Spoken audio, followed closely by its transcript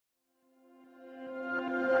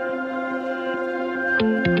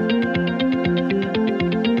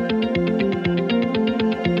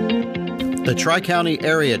The Tri-County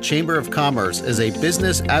Area Chamber of Commerce is a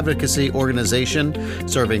business advocacy organization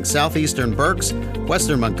serving southeastern Berks,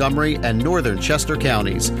 western Montgomery, and northern Chester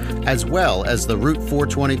counties, as well as the Route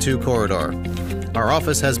 422 corridor. Our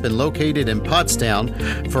office has been located in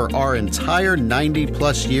Pottstown for our entire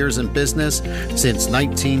 90-plus years in business since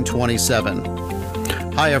 1927.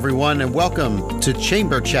 Hi, everyone, and welcome to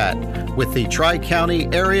Chamber Chat with the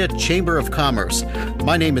Tri-County Area Chamber of Commerce.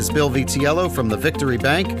 My name is Bill Vitiello from the Victory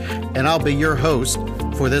Bank, and I'll be your host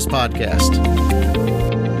for this podcast.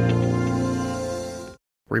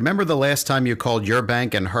 Remember the last time you called your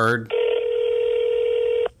bank and heard?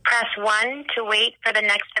 Press 1 to wait for the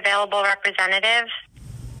next available representative.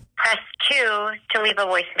 Press 2 to leave a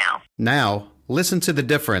voicemail. Now, listen to the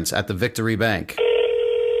difference at the Victory Bank.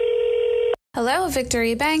 Hello,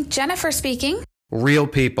 Victory Bank. Jennifer speaking. Real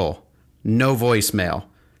people. No voicemail.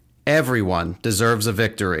 Everyone deserves a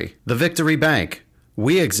victory. The Victory Bank.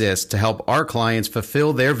 We exist to help our clients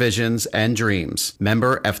fulfill their visions and dreams.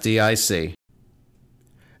 Member FDIC.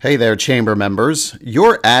 Hey there, Chamber members.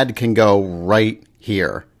 Your ad can go right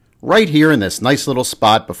here. Right here in this nice little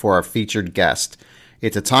spot before our featured guest.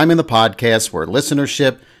 It's a time in the podcast where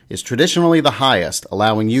listenership is traditionally the highest,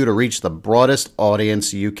 allowing you to reach the broadest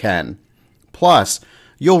audience you can. Plus,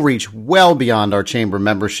 you'll reach well beyond our chamber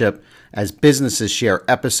membership as businesses share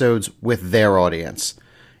episodes with their audience.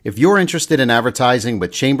 If you're interested in advertising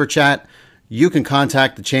with Chamber Chat, you can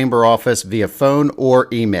contact the Chamber office via phone or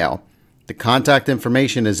email. The contact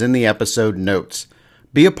information is in the episode notes.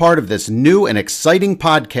 Be a part of this new and exciting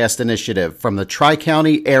podcast initiative from the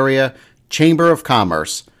Tri-County Area Chamber of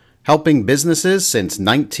Commerce, helping businesses since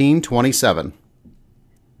 1927.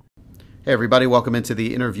 Hey everybody, welcome into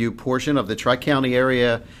the interview portion of the Tri-County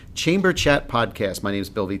Area Chamber Chat podcast. My name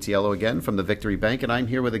is Bill Vitiello again from the Victory Bank, and I'm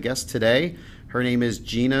here with a guest today. Her name is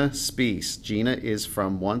Gina Spees. Gina is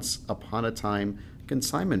from Once Upon a Time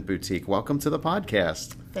Consignment Boutique. Welcome to the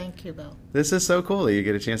podcast. Thank you, Bill. This is so cool that you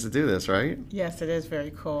get a chance to do this, right? Yes, it is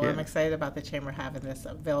very cool. Yeah. I'm excited about the Chamber having this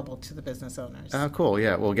available to the business owners. Oh, cool.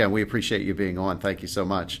 Yeah. Well, again, we appreciate you being on. Thank you so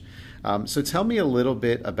much. So tell me a little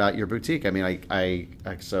bit about your boutique. I mean, I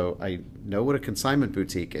know what a consignment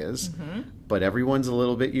boutique is, but everyone's a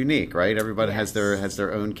little bit unique, right? Everybody has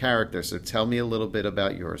their own character. So tell me a little bit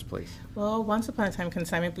about yours, please. Well, Once Upon a Time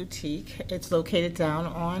Consignment Boutique, it's located down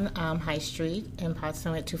on High Street in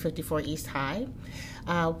Pottstown at 254 East High.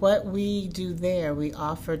 What we do there, we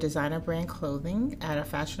offer designer brand clothing at a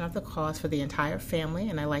fraction of the cost for the entire family,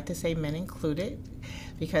 and I like to say men included,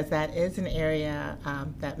 because that is an area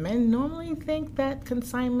that men normally think that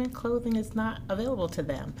consignment clothing is not available to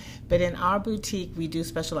them. But in our boutique, we do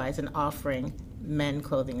specialize in offering men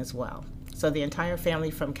clothing as well. So the entire family,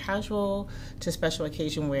 from casual to special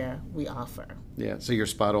occasion wear, we offer. Yeah, so you're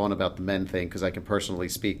spot on about the men thing, because I can personally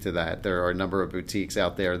speak to that. There are a number of boutiques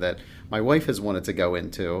out there that my wife has wanted to go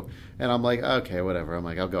into, and I'm like, okay, whatever. I'm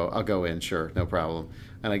like, I'll go in, sure, no problem.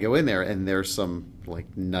 And I go in there, and there's some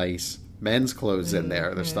like nice men's clothes in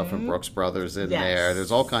there. There's stuff from Brooks Brothers in there.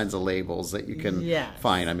 There's all kinds of labels that you can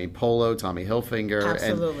find. I mean, Polo, Tommy Hilfiger,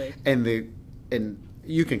 absolutely, and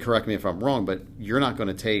you can correct me if I'm wrong, but you're not going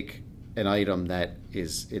to take an item that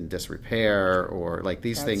is in disrepair, or like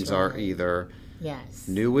these things are either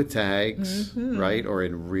new with tags, right, or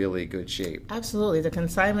in really good shape. Absolutely. The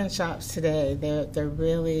consignment shops today, they're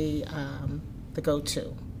really the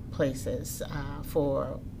go-to places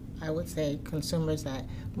for, I would say, consumers that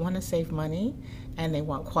want to save money and they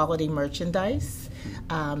want quality merchandise.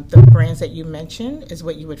 The brands that you mentioned is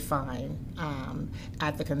what you would find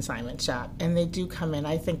at the consignment shop. And they do come in.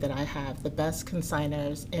 I think that I have the best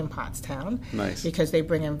consigners in Pottstown. Nice. Because they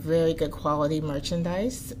bring in very good quality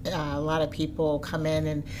merchandise. A lot of people come in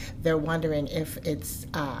and they're wondering if it's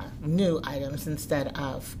new items instead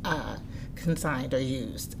of consigned or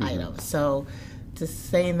used items. So just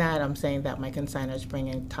saying that, I'm saying that my consigners bring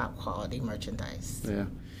in top quality merchandise. Yeah.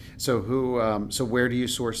 So so where do you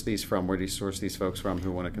source these from? Where do you source these folks from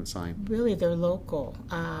who want to consign? Really, they're local.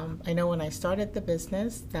 I know when I started the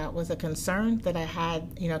business, that was a concern that I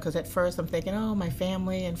had, because at first I'm thinking, oh, my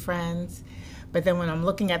family and friends. But then when I'm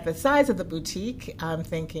looking at the size of the boutique, I'm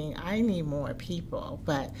thinking, I need more people.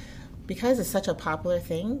 But because it's such a popular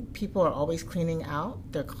thing, people are always cleaning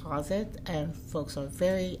out their closet, and folks are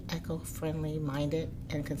very eco-friendly minded,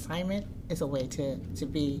 and consignment is a way to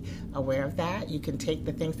be aware of that. You can take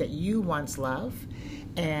the things that you once loved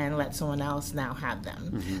and let someone else now have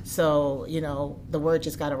them. So, the word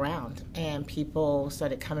just got around and people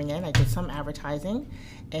started coming in. I did some advertising,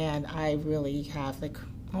 and I really have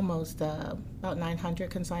almost about 900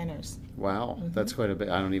 consigners. Wow, that's quite a bit.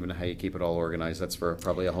 I don't even know how you keep it all organized. That's for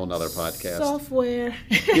probably a whole nother podcast. Software.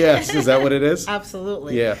 Yes, is that what it is?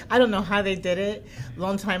 Absolutely. Yeah. I don't know how they did it a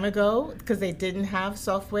long time ago because they didn't have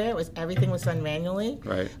software. Everything was done manually.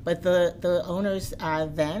 Right. But the owners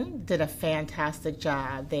then did a fantastic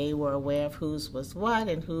job. They were aware of whose was what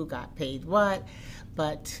and who got paid what.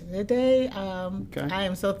 But today, I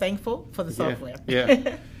am so thankful for the software.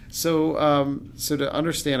 Yeah. So to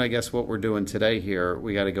understand, I guess, what we're doing today here,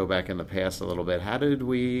 we got to go back in the past a little bit. How did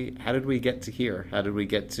we get to here? How did we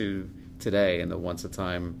get to today and the Once a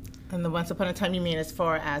Time? And the Once Upon a Time, you mean as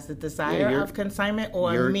far as the desire of consignment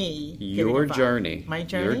or me? Your journey. My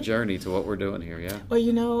journey? Your journey to what we're doing here, yeah.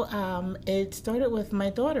 Well, it started with my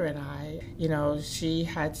daughter and I. She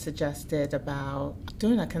had suggested about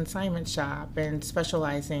doing a consignment shop and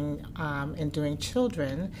specializing in doing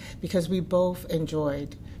children because we both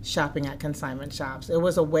enjoyed shopping at consignment shops. It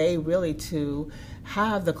was a way really to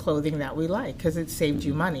have the clothing that we like because it saved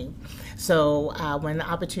you money. So when the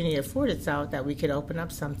opportunity afforded itself that we could open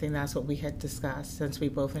up something, that's what we had discussed since we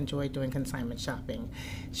both enjoyed doing consignment shopping.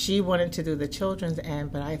 She wanted to do the children's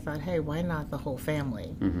end, but I thought, hey, why not the whole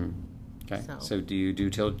family? Mm-hmm. Okay. So do you do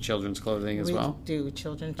children's clothing as well? We do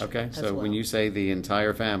children's. Okay. So when you say the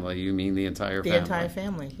entire family, you mean the entire family? The entire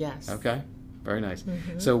family, yes. Okay. Very nice.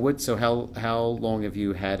 Mm-hmm. So how long have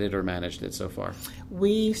you had it or managed it so far?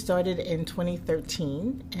 We started in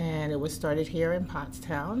 2013, and it was started here in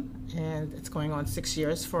Pottstown, and it's going on 6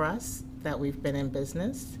 years for us that we've been in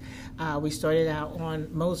business. We started out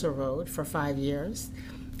on Moser Road for 5 years,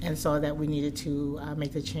 and saw that we needed to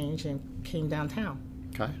make the change and came downtown.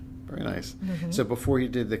 Okay, very nice. Mm-hmm. So before you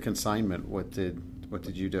did the consignment, what did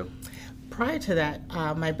you do? Prior to that,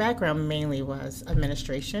 my background mainly was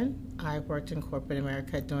administration. I worked in corporate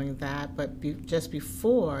America doing that, but just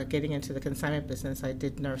before getting into the consignment business, I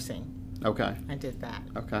did nursing. Okay. I did that.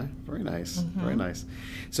 Okay, very nice, very nice.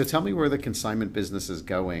 So tell me where the consignment business is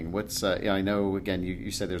going. What's I know, again, you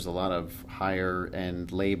said there's a lot of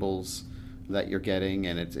higher-end labels that you're getting,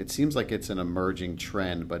 and it seems like it's an emerging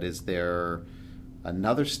trend, but is there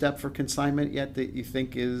another step for consignment yet that you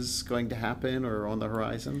think is going to happen or on the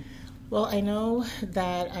horizon? Well, I know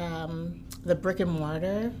that the brick and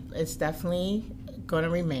mortar is definitely going to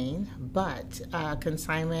remain, but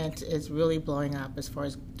consignment is really blowing up as far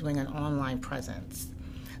as doing an online presence.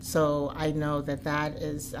 So I know that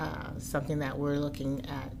is something that we're looking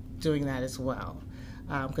at doing that as well.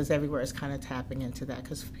 Because everywhere is kind of tapping into that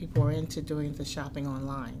because people are into doing the shopping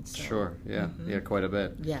online. So. Sure, yeah, quite a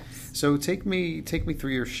bit. Yes. So take me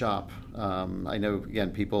through your shop. I know,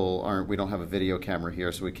 again, we don't have a video camera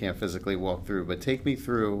here, so we can't physically walk through, but take me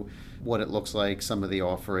through what it looks like, some of the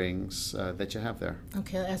offerings that you have there.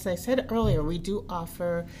 Okay, as I said earlier, we do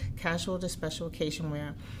offer casual to special occasion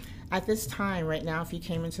wear. At this time, right now, if you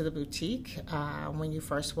came into the boutique, when you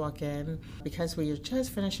first walk in, because we were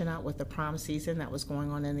just finishing out with the prom season that was going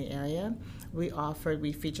on in the area,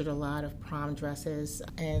 we featured a lot of prom dresses,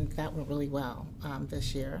 and that went really well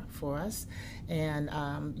this year for us. And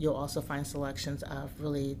you'll also find selections of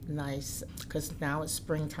really nice, because now it's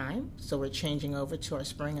springtime, so we're changing over to our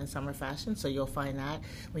spring and summer fashion, so you'll find that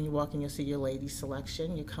when you walk in, you'll see your ladies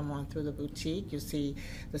selection. You come on through the boutique, you'll see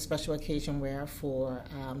the special occasion wear for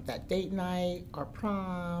that date night, or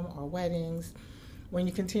prom, or weddings. When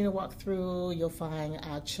you continue to walk through, you'll find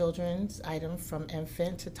children's items from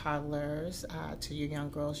infant to toddlers to your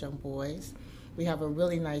young girls, young boys. We have a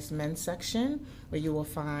really nice men's section where you will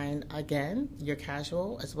find, again, your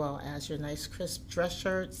casual as well as your nice crisp dress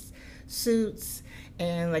shirts, suits,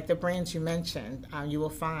 and like the brands you mentioned, you will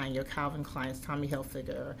find your Calvin Klein's, Tommy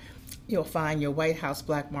Hilfiger. You'll find your White House,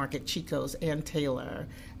 Black Market, Chico's, Ann Taylor,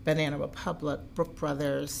 Banana Republic, Brook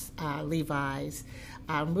Brothers, Levi's.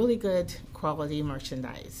 Really good quality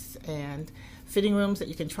merchandise and fitting rooms that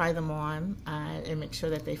you can try them on and make sure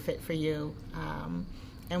that they fit for you.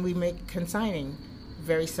 And we make consigning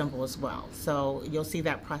very simple as well. So you'll see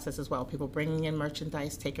that process as well. People bringing in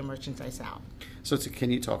merchandise, taking merchandise out. So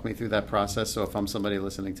can you talk me through that process? So if I'm somebody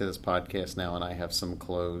listening to this podcast now and I have some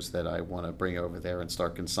clothes that I want to bring over there and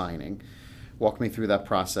start consigning, walk me through that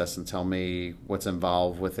process and tell me what's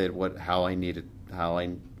involved with it, what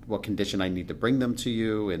condition I need to bring them to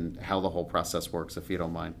you, and how the whole process works, if you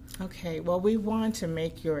don't mind. Okay, well, we want to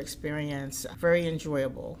make your experience very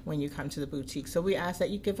enjoyable when you come to the boutique. So we ask that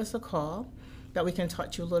you give us a call, that we can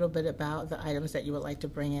talk to you a little bit about the items that you would like to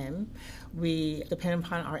bring in. We, depending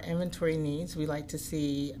upon our inventory needs, we like to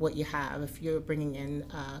see what you have. If you're bringing in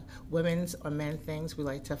women's or men things, we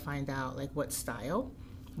like to find out like what style,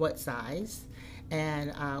 what size.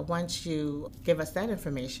 And once you give us that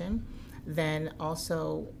information, Then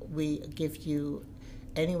also we give you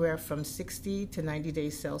anywhere from 60 to 90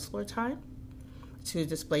 days sales floor time to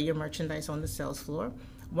display your merchandise on the sales floor.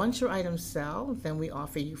 Once your items sell, then we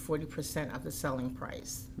offer you 40% of the selling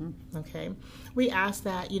price. Okay? We ask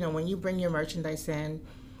that, when you bring your merchandise in,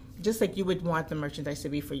 just like you would want the merchandise to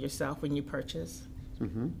be for yourself when you purchase,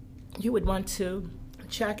 you would want to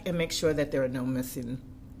check and make sure that there are no missing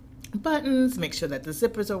buttons, make sure that the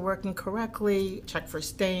zippers are working correctly, check for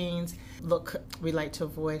stains. Look, we like to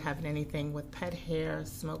avoid having anything with pet hair,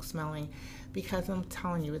 smoke smelling, because I'm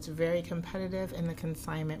telling you, it's very competitive in the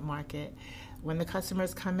consignment market. When the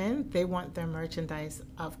customers come in, they want their merchandise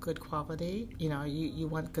of good quality. You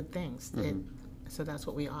want good things. So that's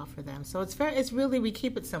what we offer them. So it's really, we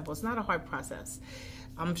keep it simple. It's not a hard process.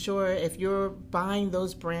 I'm sure if you're buying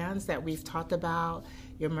those brands that we've talked about,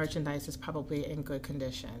 your merchandise is probably in good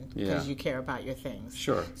condition because you care about your things.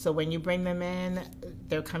 Sure. So when you bring them in,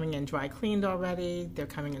 they're coming in dry cleaned already. They're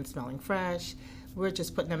coming in smelling fresh. We're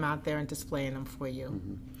just putting them out there and displaying them for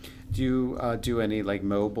you. Do you do any like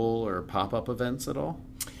mobile or pop-up events at all?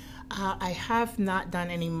 I have not done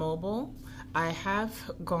any mobile. I have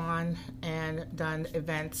gone and done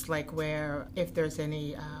events like where if there's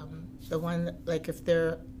any, if there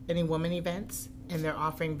are any women events and they're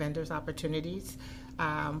offering vendors opportunities,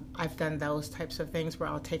 I've done those types of things where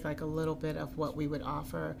I'll take like a little bit of what we would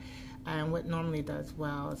offer. And what normally does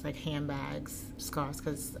well is like handbags, scarves,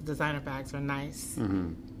 because designer bags are nice,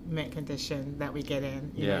 mint condition that we get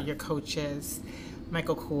in. You know, your Coaches,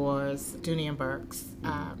 Michael Kors, Dooney & Burke's,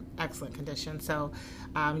 excellent condition. So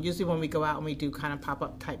usually when we go out and we do kind of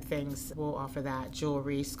pop-up type things, we'll offer that,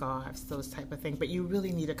 jewelry, scarves, those type of things. But you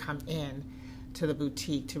really need to come in to the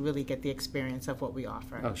boutique to really get the experience of what we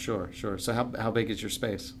offer. Oh, sure. So how big is your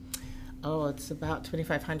space? Oh, it's about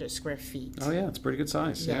 2,500 square feet. Oh, yeah, it's pretty good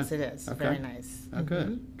size. Yes, it is. Okay. Very nice. Oh,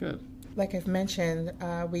 good. Like I've mentioned,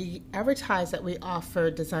 we advertise that we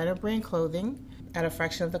offer designer brand clothing at a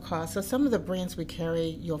fraction of the cost. So some of the brands we carry,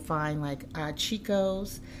 you'll find like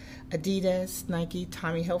Chico's, Adidas, Nike,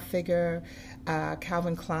 Tommy Hilfiger,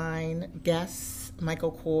 Calvin Klein, Guess,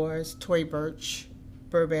 Michael Kors, Tory Burch,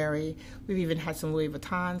 Burberry. We've even had some Louis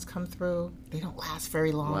Vuittons come through. They don't last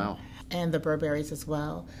very long. Wow. And the Burberrys as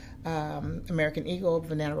well. American Eagle,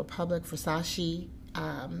 Banana Republic, Versace.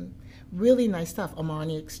 Really nice stuff.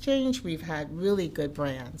 Armani Exchange. We've had really good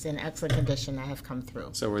brands in excellent condition that have come through.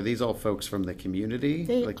 So were these all folks from the community?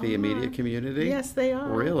 They like the are. immediate community? Yes, they are.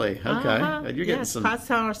 Really? Okay. And you're getting some...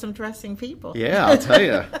 Pottstown are some dressing people. Yeah, I'll tell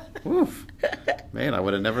you. Oof. Man, I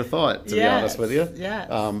would have never thought, to be honest with you. Yes.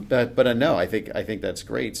 But no, I think that's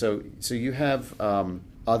great. So you have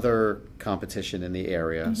other competition in the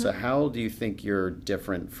area. So how do you think you're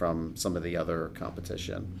different from some of the other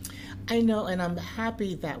competition? I know, and I'm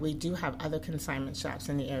happy that we do have other consignment shops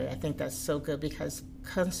in the area. I think that's so good because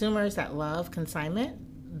consumers that love consignment,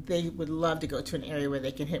 they would love to go to an area where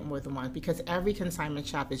they can hit more than one, because every consignment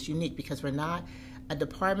shop is unique, because we're not a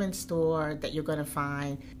department store that you're going to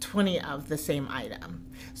find 20 of the same item.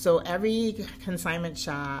 So every consignment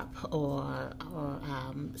shop or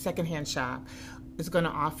secondhand shop is going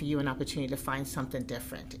to offer you an opportunity to find something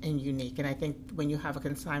different and unique. And I think when you have a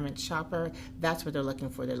consignment shopper, that's what they're looking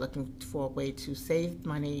for. They're looking for a way to save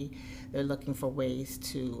money. They're looking for ways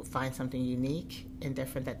to find something unique and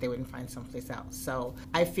different that they wouldn't find someplace else. So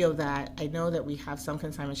I feel that, I know that we have some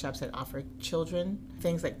consignment shops that offer children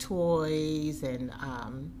things like toys and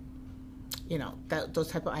those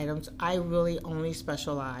type of items. I really only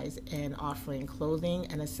specialize in offering clothing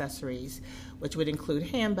and accessories, which would include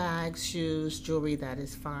handbags, shoes, jewelry that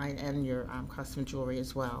is fine, and your custom jewelry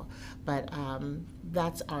as well. But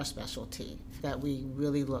that's our specialty, that we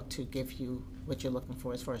really look to give you what you're looking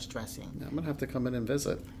for as far as dressing. I'm going to have to come in and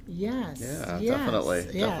visit. Yes. Yeah, yes.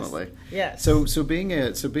 Definitely. Yes. So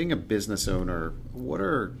being a business owner, what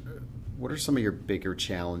are some of your bigger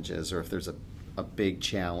challenges, or if there's a big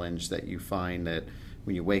challenge that you find that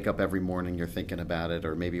when you wake up every morning you're thinking about it,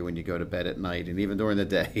 or maybe when you go to bed at night and even during the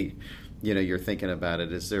day, you're thinking about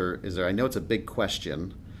it? Is there? I know it's a big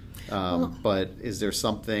question, but is there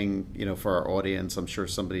something for our audience? I'm sure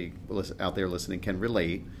somebody out there listening can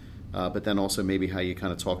relate, but then also maybe how you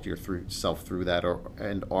kind of talk to yourself through that,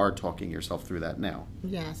 and are talking yourself through that now.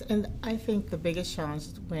 Yes, and I think the biggest challenge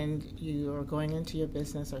when you are going into your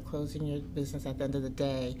business or closing your business at the end of the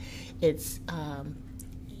day, it's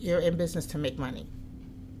you're in business to make money.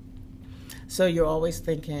 So you're always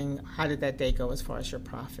thinking, how did that day go as far as your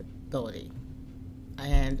profitability?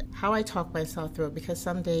 And how I talk myself through it, because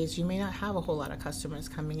some days you may not have a whole lot of customers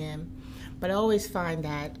coming in, but I always find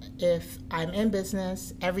that if I'm in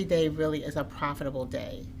business, every day really is a profitable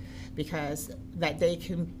day, because that day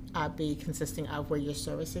can be consisting of where you're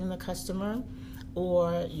servicing the customer,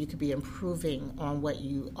 or you could be improving on what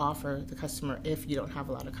you offer the customer if you don't have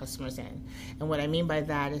a lot of customers in. And what I mean by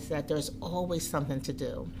that is that there's always something to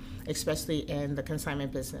do, especially in the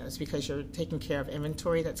consignment business, because you're taking care of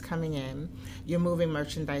inventory that's coming in, you're moving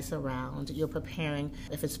merchandise around, you're preparing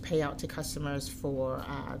if it's payout to customers for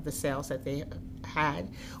the sales that they had,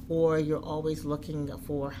 or you're always looking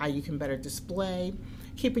for how you can better display,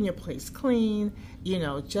 keeping your place clean,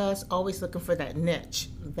 just always looking for that niche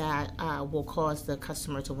that will cause the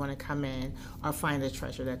customer to want to come in or find the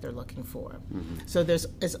treasure that they're looking for. Mm-hmm. So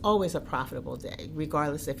it's always a profitable day,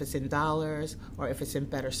 regardless if it's in dollars or if it's in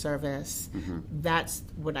better service. Mm-hmm. That's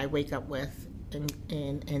what I wake up with and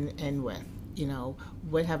end with.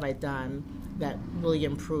 What have I done that really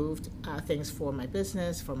improved things for my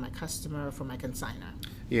business, for my customer, for my consignor?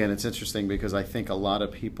 Yeah, and it's interesting because I think a lot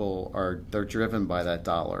of people they're driven by that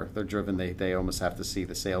dollar. They're driven, they almost have to see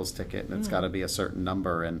the sales ticket, and it's got to be a certain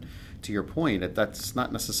number. And to your point, that's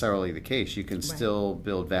not necessarily the case. You can still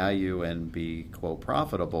build value and be, quote,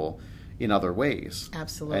 profitable in other ways.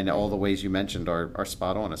 Absolutely. And all the ways you mentioned are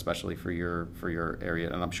spot on, especially for your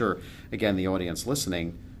area. And I'm sure, again, the audience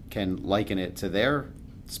listening can liken it to their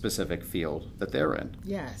specific field that they're in.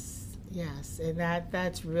 Yes, and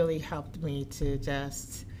that's really helped me to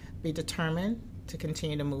just be determined to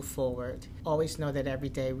continue to move forward. Always know that every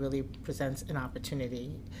day really presents an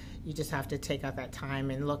opportunity. You just have to take out that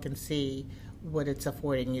time and look and see what it's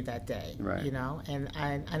affording you that day. Right. And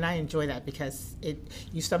I enjoy that because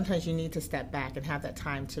sometimes you need to step back and have that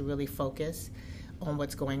time to really focus on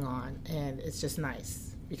what's going on, and it's just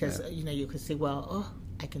nice because you can see,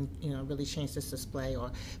 I can, really change this display,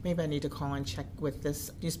 or maybe I need to call and check with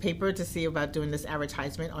this newspaper to see about doing this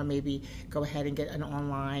advertisement, or maybe go ahead and get an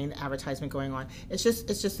online advertisement going on. It's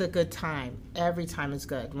just a good time. Every time is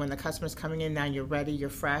good. When the customer's coming in, now you're ready, you're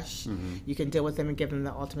fresh, you can deal with them and give them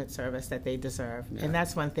the ultimate service that they deserve. Yeah. And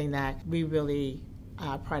that's one thing that we really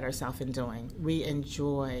pride ourselves in doing. We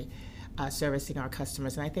enjoy servicing our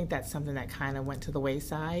customers, and I think that's something that kind of went to the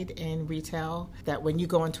wayside in retail, that when you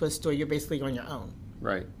go into a store, you're basically on your own.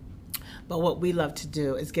 Right. But what we love to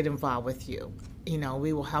do is get involved with you.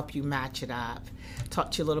 We will help you match it up, talk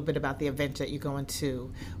to you a little bit about the event that you're going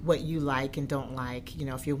to, what you like and don't like.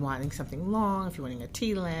 If you're wanting something long, if you're wanting a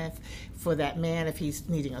T-length, for that man, if he's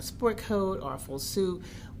needing a sport coat or a full suit,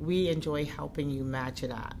 we enjoy helping you match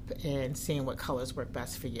it up and seeing what colors work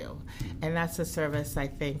best for you. And that's a service I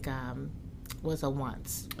think was a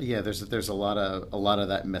once. Yeah, there's a lot of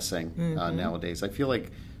that missing nowadays. I feel like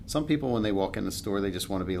some people, when they walk in the store, they just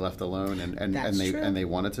want to be left alone, and they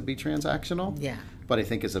want it to be transactional. Yeah. But I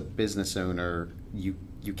think as a business owner, you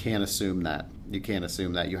can't assume that. You can't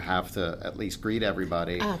assume that. You have to at least greet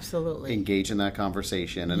everybody. Absolutely. Engage in that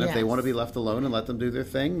conversation, and if they want to be left alone and let them do their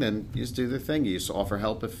thing, then you just do their thing. You just offer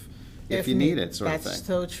help if you need it, sort of thing. That's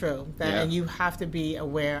so true. And you have to be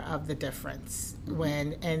aware of the difference.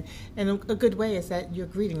 When and a good way is that you're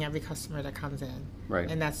greeting every customer that comes in. Right.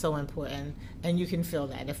 And that's so important. And you can feel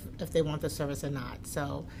that if they want the service or not.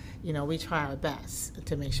 So, we try our best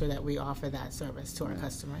to make sure that we offer that service to our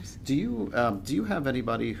customers. Do you have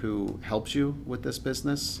anybody who helps you with this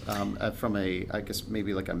business from I guess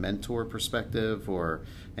maybe like a mentor perspective or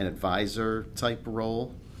an advisor type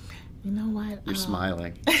role? You know what? You're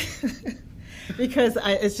smiling. Because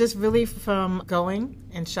it's just really from going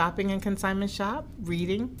and shopping in consignment shop,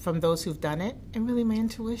 reading from those who've done it, and really my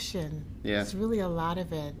intuition. Yeah. It's really a lot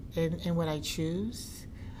of it in what I choose,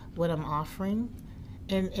 what I'm offering,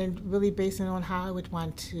 and really basing on how I would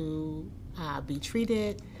want to be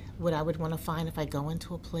treated, what I would want to find if I go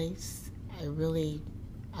into a place.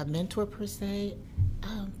 A mentor per se,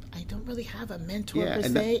 I don't really have a mentor per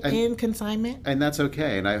se in consignment. And that's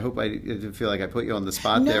okay. And I hope I didn't feel like I put you on the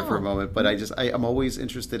spot there for a moment. But I'm always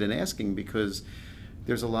interested in asking because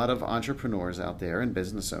there's a lot of entrepreneurs out there and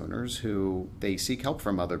business owners who they seek help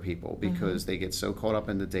from other people because they get so caught up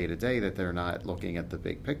in the day-to-day that they're not looking at the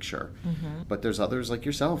big picture. But there's others like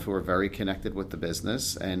yourself who are very connected with the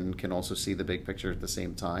business and can also see the big picture at the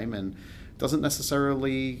same time and doesn't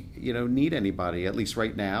necessarily, need anybody, at least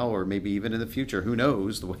right now, or maybe even in the future. Who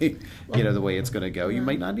knows the way, the way it's going to go. You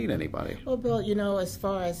might not need anybody. Well, Bill, as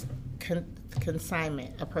far as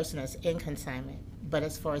consignment, a person that's in consignment, but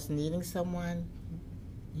as far as needing someone,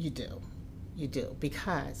 you do,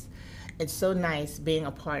 because it's so nice being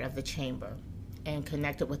a part of the chamber and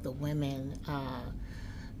connected with the women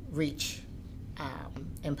reach,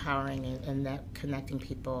 empowering and that connecting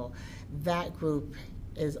people. That group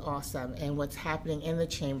is awesome, and what's happening in the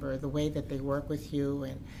chamber, the way that they work with you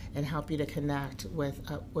and help you to connect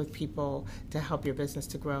with people to help your business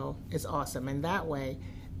to grow is awesome. And that way,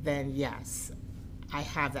 then yes, I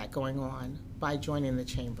have that going on by joining the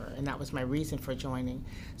chamber. And that was my reason for joining,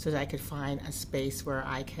 so that I could find a space where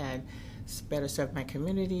I can better serve my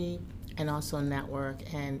community and also network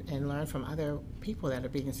and learn from other people that are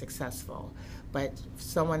being successful. But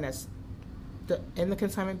someone that's in the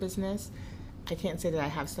consignment business, I can't say that I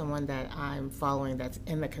have someone that I'm following that's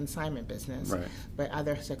in the consignment business. Right. But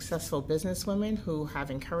other successful businesswomen who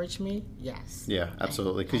have encouraged me, yes. Yeah,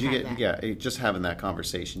 absolutely. Because you get, just having that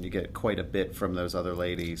conversation, you get quite a bit from those other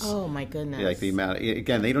ladies. Oh my goodness. Like the amount,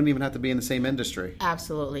 again, they don't even have to be in the same industry.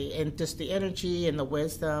 Absolutely. And just the energy and the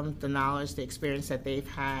wisdom, the knowledge, the experience that they've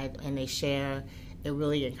had and they share, it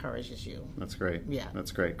really encourages you. That's great. Yeah.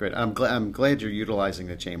 That's great. Great. I'm glad you're utilizing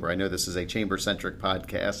the chamber. I know this is a chamber-centric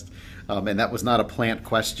podcast, and that was not a plant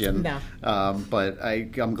question. No. But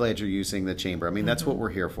I'm glad you're using the chamber. I mean, that's what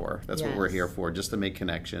we're here for. That's what we're Yes. here for, just to make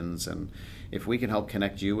connections. And if we can help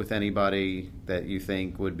connect you with anybody that you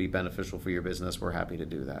think would be beneficial for your business, we're happy to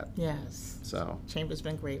do that. Yes. So Chamber's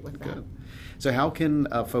been great with that. good. So how can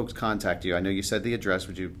folks contact you? I know you said the address.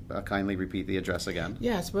 Would you kindly repeat the address again?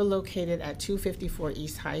 Yes, we're located at 254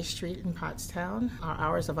 East High Street in Pottstown. Our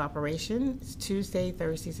hours of operation is Tuesday,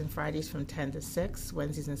 Thursdays, and Fridays from 10 to 6,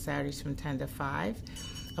 Wednesdays and Saturdays from 10 to 5.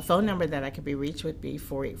 A phone number that I could be reached would be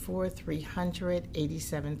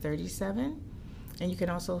 484-300-8737. And you can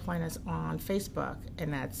also find us on Facebook,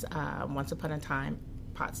 and that's Once Upon a Time,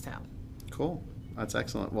 Pottstown. Cool. That's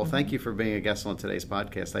excellent. Well, thank you for being a guest on today's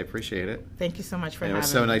podcast. I appreciate it. Thank you so much for And it having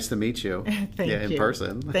was so me. nice to meet you. Thank you. In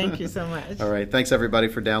person. Thank you so much. All right. Thanks, everybody,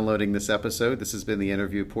 for downloading this episode. This has been the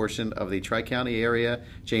interview portion of the Tri-County Area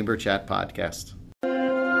Chamber Chat Podcast.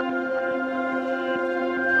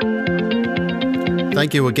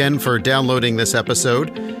 Thank you again for downloading this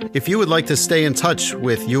episode. If you would like to stay in touch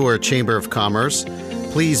with your Chamber of Commerce,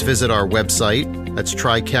 please visit our website. That's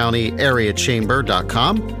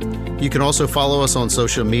tricountyareachamber.com. You can also follow us on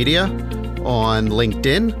social media, on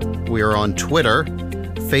LinkedIn. We are on Twitter,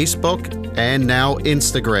 Facebook, and now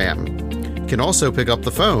Instagram. You can also pick up the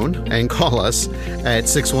phone and call us at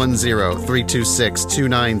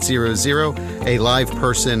 610-326-2900. A live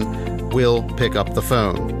person will pick up the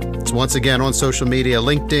phone. It's once again on social media,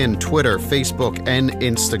 LinkedIn, Twitter, Facebook, and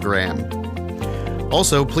Instagram.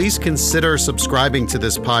 Also, please consider subscribing to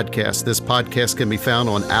this podcast. This podcast can be found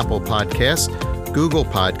on Apple Podcasts, Google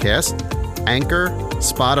Podcasts, Anchor,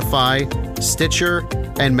 Spotify, Stitcher,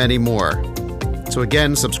 and many more. So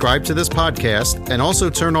again, subscribe to this podcast and also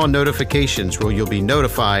turn on notifications where you'll be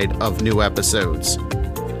notified of new episodes.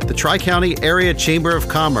 The Tri-County Area Chamber of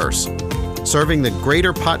Commerce, serving the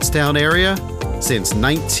greater Pottstown area since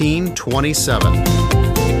 1927.